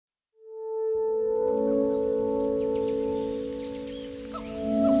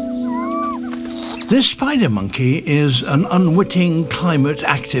This spider monkey is an unwitting climate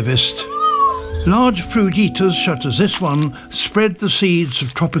activist. Large fruit eaters such as this one spread the seeds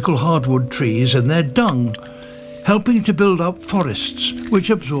of tropical hardwood trees in their dung, helping to build up forests which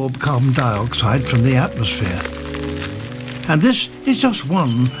absorb carbon dioxide from the atmosphere. And this is just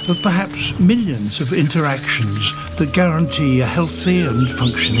one of perhaps millions of interactions that guarantee a healthy and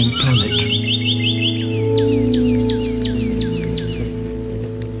functioning planet.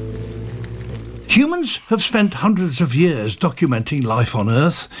 Humans have spent hundreds of years documenting life on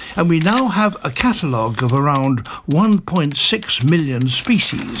Earth, and we now have a catalogue of around 1.6 million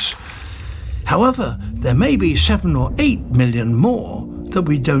species. However, there may be 7 or 8 million more that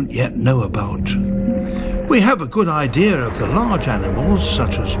we don't yet know about. We have a good idea of the large animals,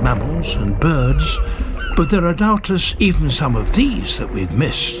 such as mammals and birds, but there are doubtless even some of these that we've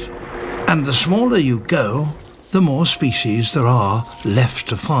missed. And the smaller you go, the more species there are left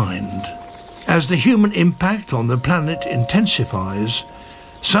to find. As the human impact on the planet intensifies,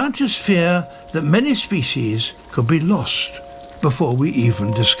 scientists fear that many species could be lost before we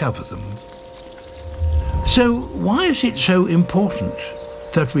even discover them. So why is it so important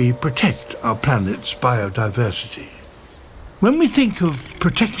that we protect our planet's biodiversity? When we think of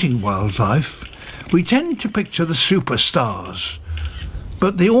protecting wildlife, we tend to picture the superstars.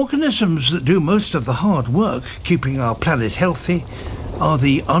 But the organisms that do most of the hard work keeping our planet healthy are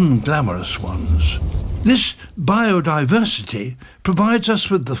the unglamorous ones. This biodiversity provides us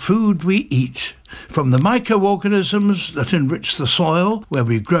with the food we eat, from the microorganisms that enrich the soil where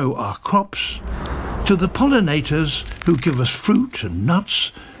we grow our crops, to the pollinators who give us fruit and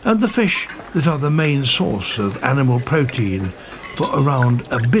nuts, and the fish that are the main source of animal protein for around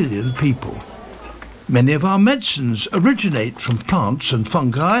 1 billion people. Many of our medicines originate from plants and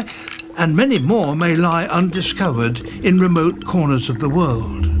fungi, and many more may lie undiscovered in remote corners of the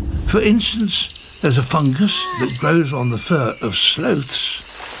world. For instance, there's a fungus that grows on the fur of sloths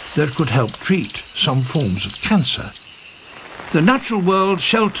that could help treat some forms of cancer. The natural world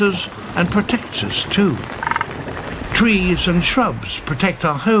shelters and protects us too. Trees and shrubs protect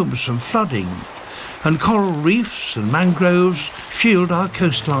our homes from flooding, and coral reefs and mangroves shield our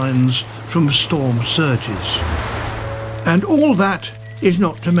coastlines from storm surges. And all that is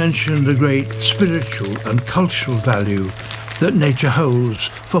not to mention the great spiritual and cultural value that nature holds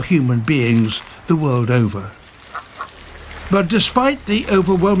for human beings the world over. But despite the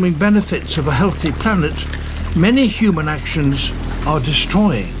overwhelming benefits of a healthy planet, many human actions are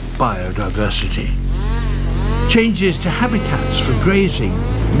destroying biodiversity. Changes to habitats for grazing,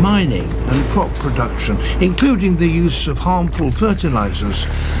 mining and crop production, including the use of harmful fertilizers,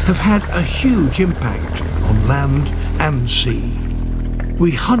 have had a huge impact on land and sea.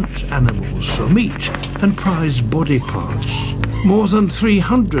 We hunt animals for meat and prize body parts. More than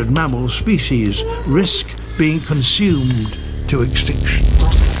 300 mammal species risk being consumed to extinction.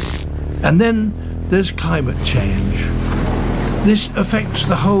 And then there's climate change. This affects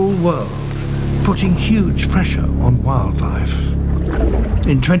the whole world, putting huge pressure on wildlife.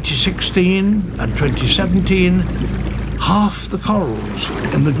 In 2016 and 2017, half the corals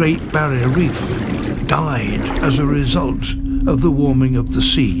in the Great Barrier Reef died as a result of the warming of the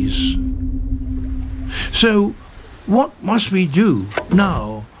seas. So, what must we do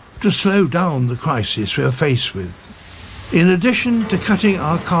now to slow down the crisis we are faced with? In addition to cutting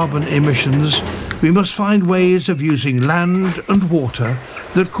our carbon emissions, we must find ways of using land and water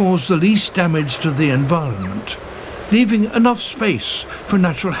that cause the least damage to the environment, leaving enough space for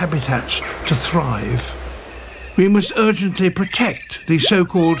natural habitats to thrive. We must urgently protect the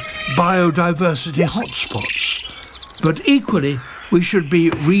so-called biodiversity hotspots, but equally we should be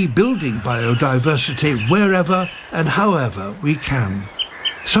rebuilding biodiversity wherever and however we can.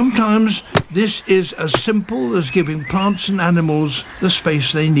 Sometimes this is as simple as giving plants and animals the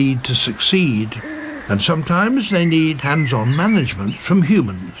space they need to succeed, and sometimes they need hands-on management from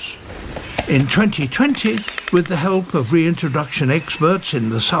humans. In 2020, with the help of reintroduction experts in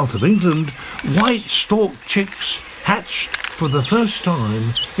the south of England, white-stalked chicks hatched for the first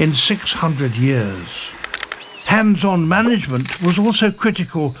time in 600 years. Hands-on management was also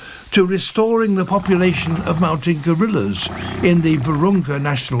critical to restoring the population of mountain gorillas in the Virunga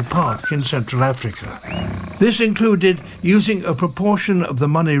National Park in Central Africa. This included using a proportion of the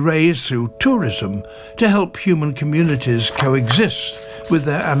money raised through tourism to help human communities coexist with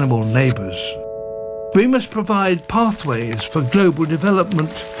their animal neighbours. We must provide pathways for global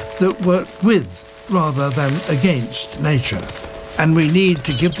development that work with rather than against nature, and we need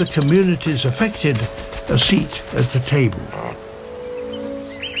to give the communities affected a seat at the table.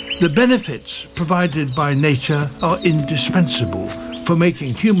 The benefits provided by nature are indispensable for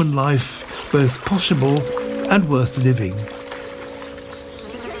making human life both possible and worth living.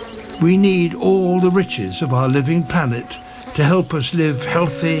 We need all the riches of our living planet to help us live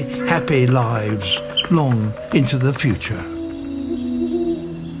healthy, happy lives long into the future.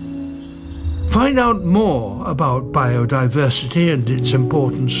 Find out more about biodiversity and its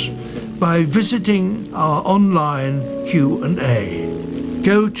importance by visiting our online Q&A.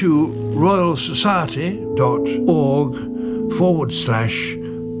 Go to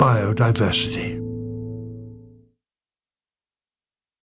royalsociety.org/biodiversity.